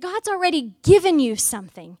 If God's already given you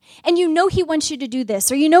something and he wants you to do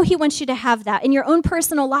this or he wants you to have that in your own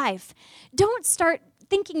personal life, don't start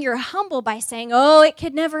thinking you're humble by saying, oh, it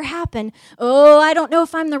could never happen. Oh, I don't know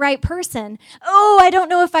if I'm the right person. Oh, I don't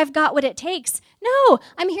know if I've got what it takes. No,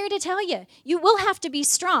 I'm here to tell you, you will have to be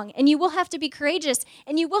strong and you will have to be courageous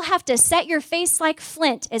and you will have to set your face like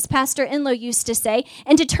flint, as Pastor Enlow used to say,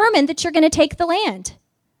 and determine that you're going to take the land.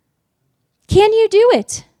 Can you do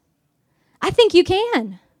it? I think you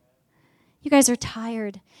can. You guys are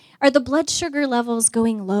tired. Are the blood sugar levels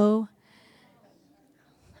going low?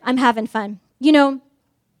 I'm having fun.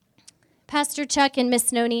 Pastor Chuck and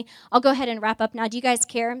Miss Noni, I'll go ahead and wrap up now. Do you guys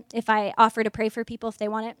care if I offer to pray for people if they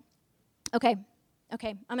want it? Okay.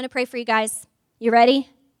 I'm going to pray for you guys. You ready?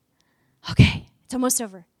 Okay. It's almost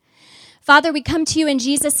over. Father, we come to you in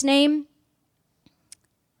Jesus' name.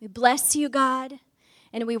 We bless you, God,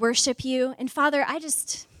 and we worship you. And Father, I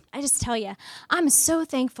just tell you, I'm so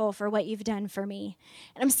thankful for what you've done for me.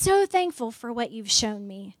 And I'm so thankful for what you've shown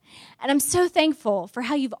me. And I'm so thankful for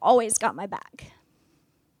how you've always got my back.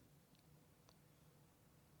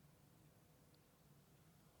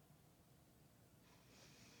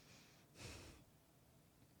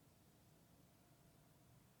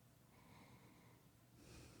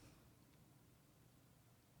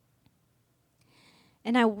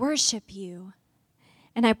 And I worship you.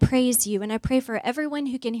 And I praise you, and I pray for everyone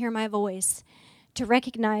who can hear my voice to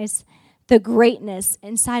recognize the greatness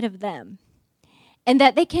inside of them, and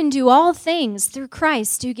that they can do all things through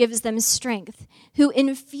Christ who gives them strength, who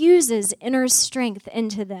infuses inner strength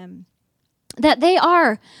into them, that they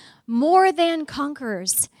are more than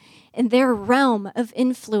conquerors in their realm of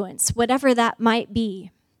influence, whatever that might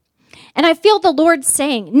be. And I feel the Lord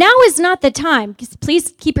saying, now is not the time.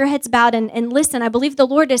 Please keep your heads bowed and listen. I believe the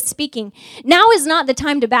Lord is speaking. Now is not the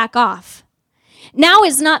time to back off. Now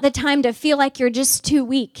is not the time to feel like you're just too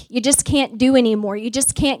weak. You just can't do anymore. You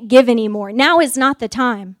just can't give anymore. Now is not the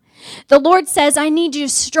time. The Lord says, I need you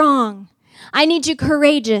strong. I need you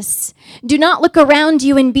courageous. Do not look around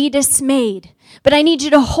you and be dismayed, but I need you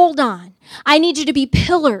to hold on. I need you to be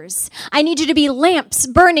pillars. I need you to be lamps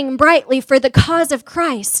burning brightly for the cause of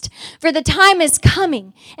Christ. For the time is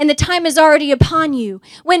coming, and the time is already upon you,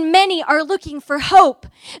 when many are looking for hope.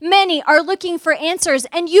 Many are looking for answers,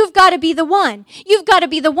 and you've got to be the one. You've got to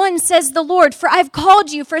be the one, says the Lord, for I've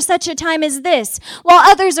called you for such a time as this. While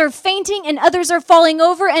others are fainting, and others are falling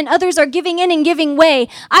over, and others are giving in and giving way,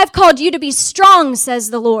 I've called you to be strong, says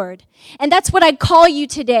the Lord. And that's what I call you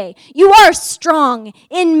today. You are strong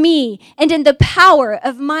in me and in the power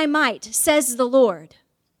of my might, says the Lord.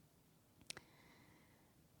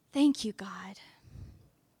 Thank you, God.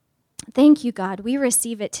 Thank you, God. We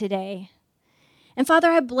receive it today. And Father,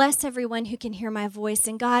 I bless everyone who can hear my voice.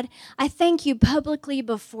 And God, I thank you publicly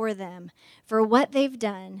before them for what they've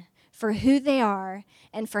done, for who they are,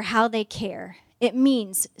 and for how they care. It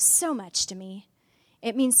means so much to me.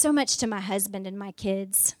 It means so much to my husband and my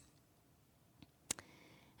kids.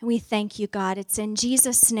 And we thank you, God. It's in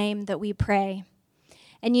Jesus' name that we pray.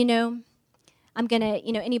 And I'm going to,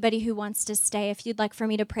 anybody who wants to stay, if you'd like for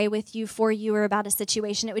me to pray with you, for you, or about a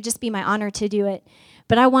situation, it would just be my honor to do it.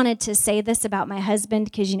 But I wanted to say this about my husband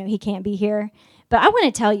because, he can't be here. But I want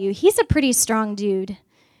to tell you, he's a pretty strong dude.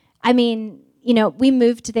 I mean, we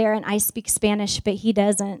moved there and I speak Spanish, but he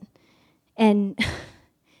doesn't. And,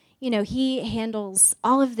 he handles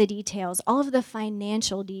all of the details, all of the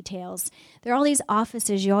financial details. There are all these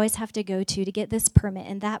offices you always have to go to get this permit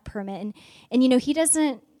and that permit. And he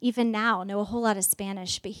doesn't even now know a whole lot of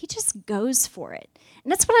Spanish, but he just goes for it.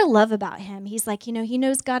 And that's what I love about him. He's like, he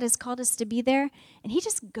knows God has called us to be there, and he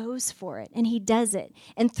just goes for it, and he does it.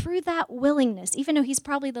 And through that willingness, even though he's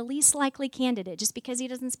probably the least likely candidate, just because he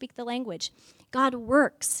doesn't speak the language, God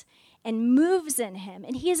works and moves in him.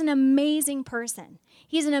 And he is an amazing person.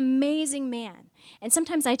 He's an amazing man. And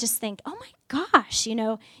sometimes I just think, oh my gosh, you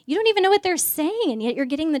don't even know what they're saying, and yet you're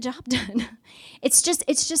getting the job done. It's just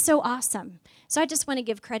so awesome. So I just want to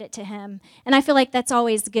give credit to him. And I feel like that's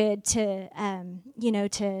always good to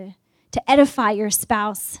edify your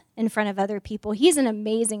spouse in front of other people. He's an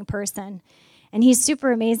amazing person. And he's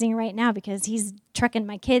super amazing right now because he's trucking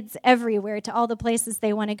my kids everywhere to all the places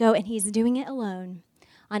they want to go, and he's doing it alone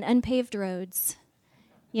on unpaved roads,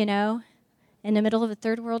 in the middle of a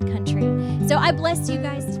third world country. So I bless you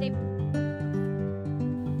guys today.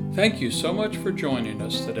 Thank you so much for joining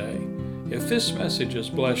us today. If this message has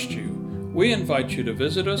blessed you, we invite you to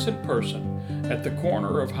visit us in person at the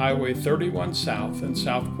corner of Highway 31 South and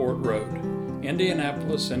Southport Road,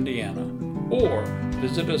 Indianapolis, Indiana, or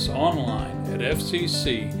visit us online at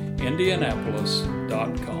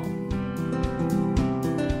fccindianapolis.com.